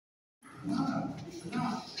Final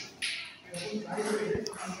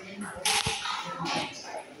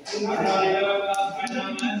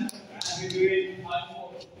match between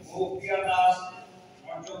Moupiya Das.Saturya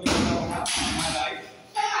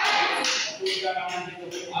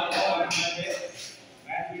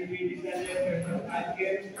match will be decided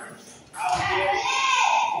against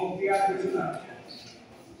Moupiya Das.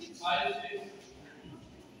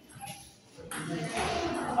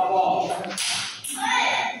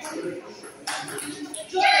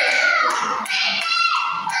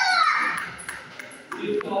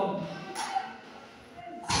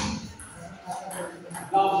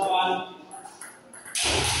 Last one.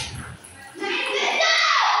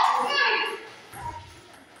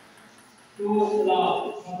 Two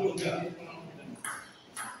love.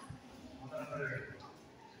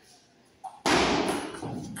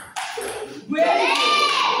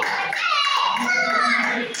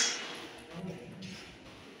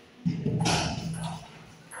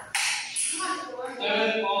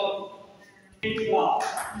 Seven all. 8 love.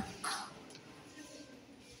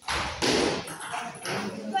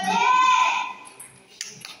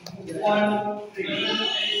 One,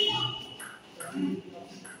 three.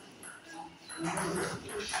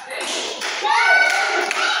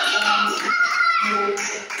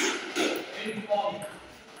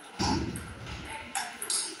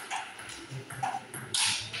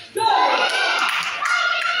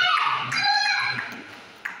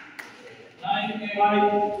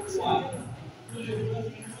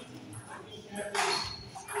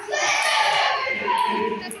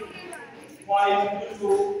 Five,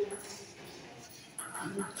 two.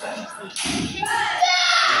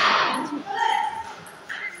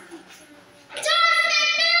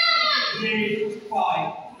 Three,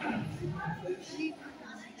 five.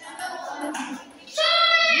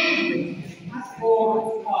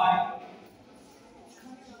 Four, five.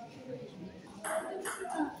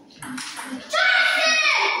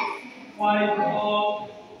 Five, four.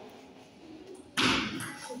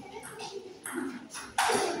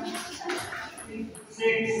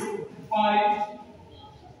 Six, five.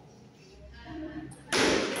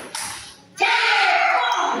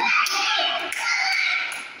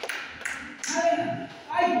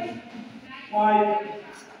 Five,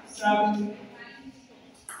 seven.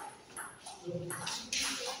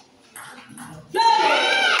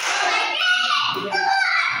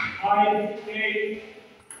 Five, eight.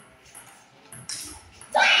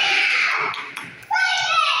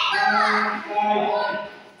 9, 5.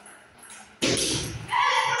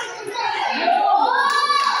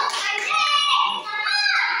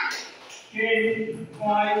 10,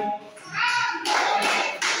 5.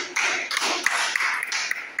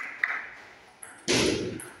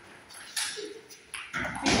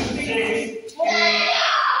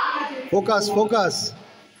 Focus, focus.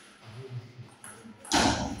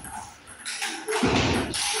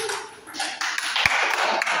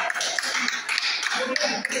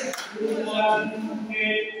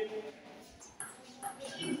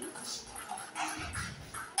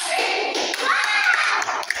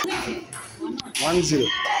 One zero.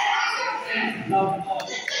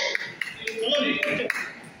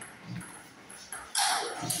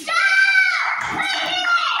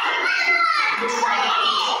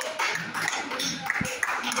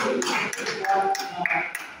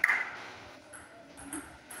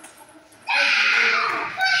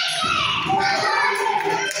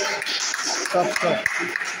 Stop.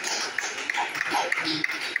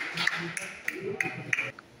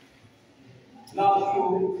 Last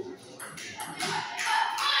two.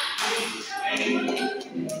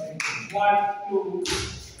 1, 2.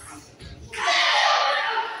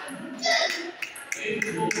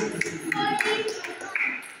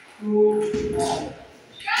 2, 1.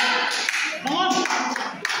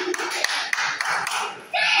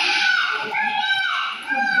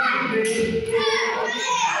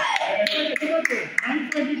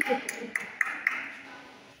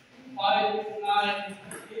 Five, 9.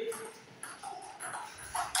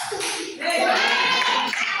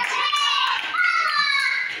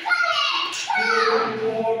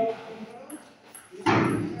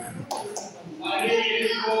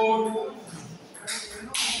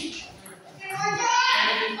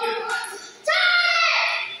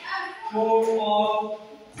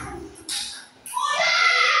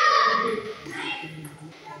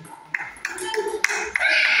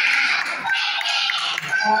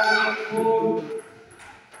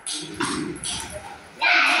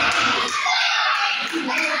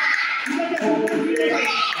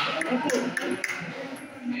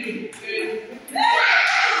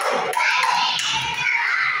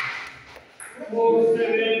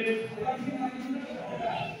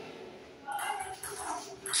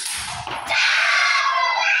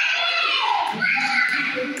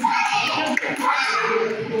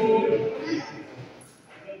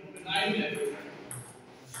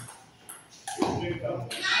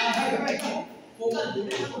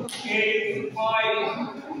 8, 5.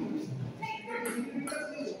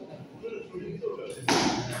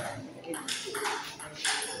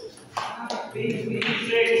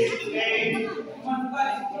 6, 8.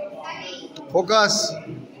 Focus.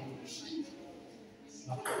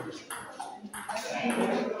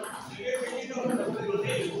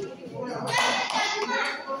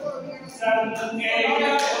 7,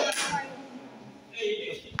 8.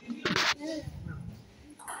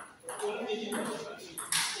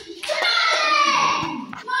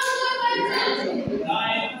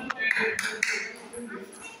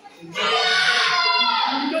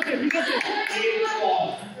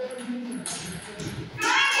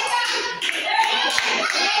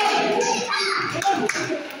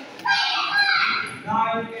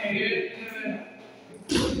 9, 8.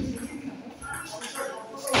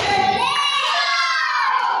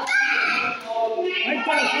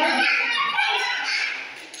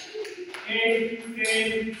 8,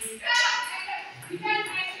 10.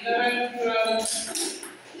 11, 12.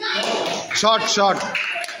 Short.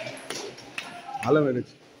 ভালো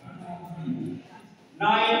মেরেছে।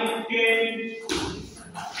 9, 10.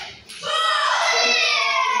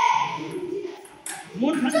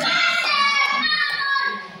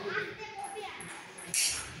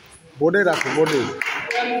 বোর্ডে রাখো, বোর্ডে।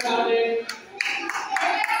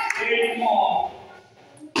 8 more.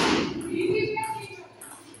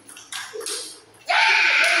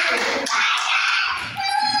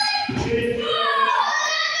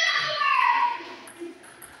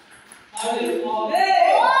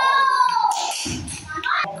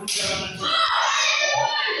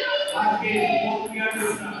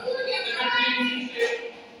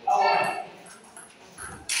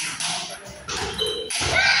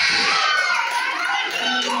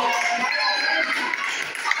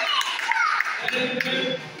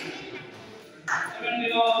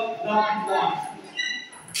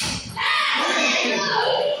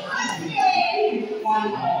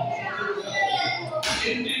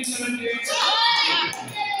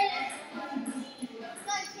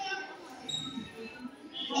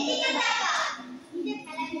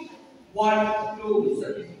 1, 2.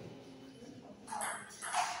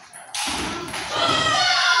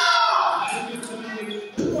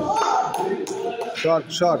 Short.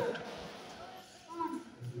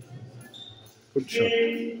 Good shot.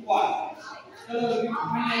 3, 1.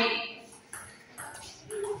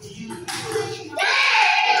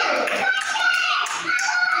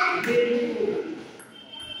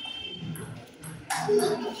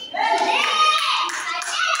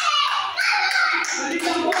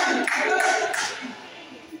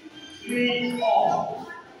 3, 4.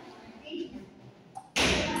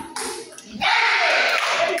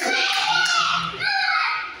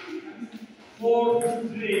 4,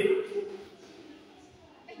 3.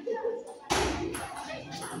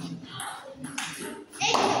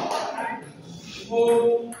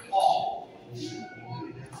 4, 4.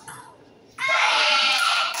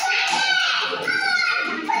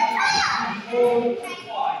 4,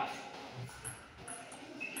 5.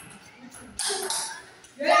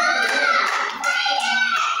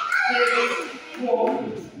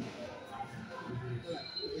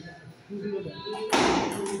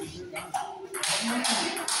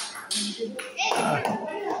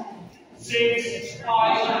 Six,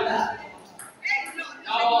 5.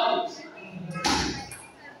 Now,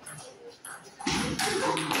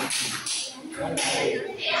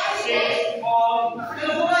 6, 4.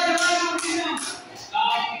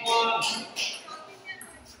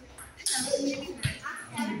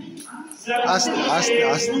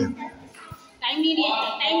 আস্তে। Time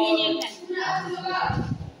নিয়ে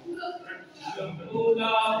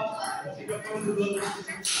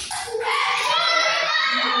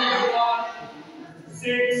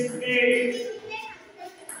Six, 8.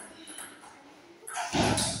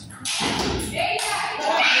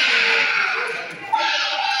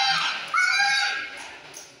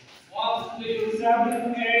 One, 2,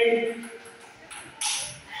 7, 8.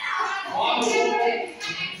 1, 2.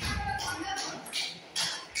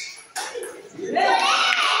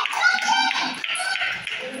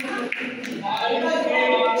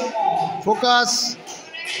 Focus.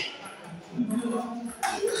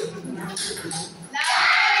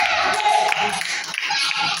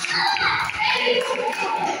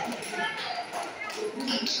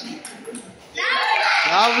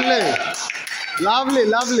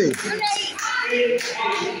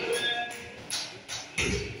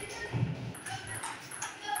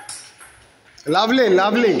 Lovely.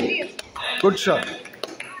 Lovely. Good shot.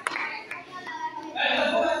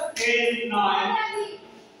 8, 9.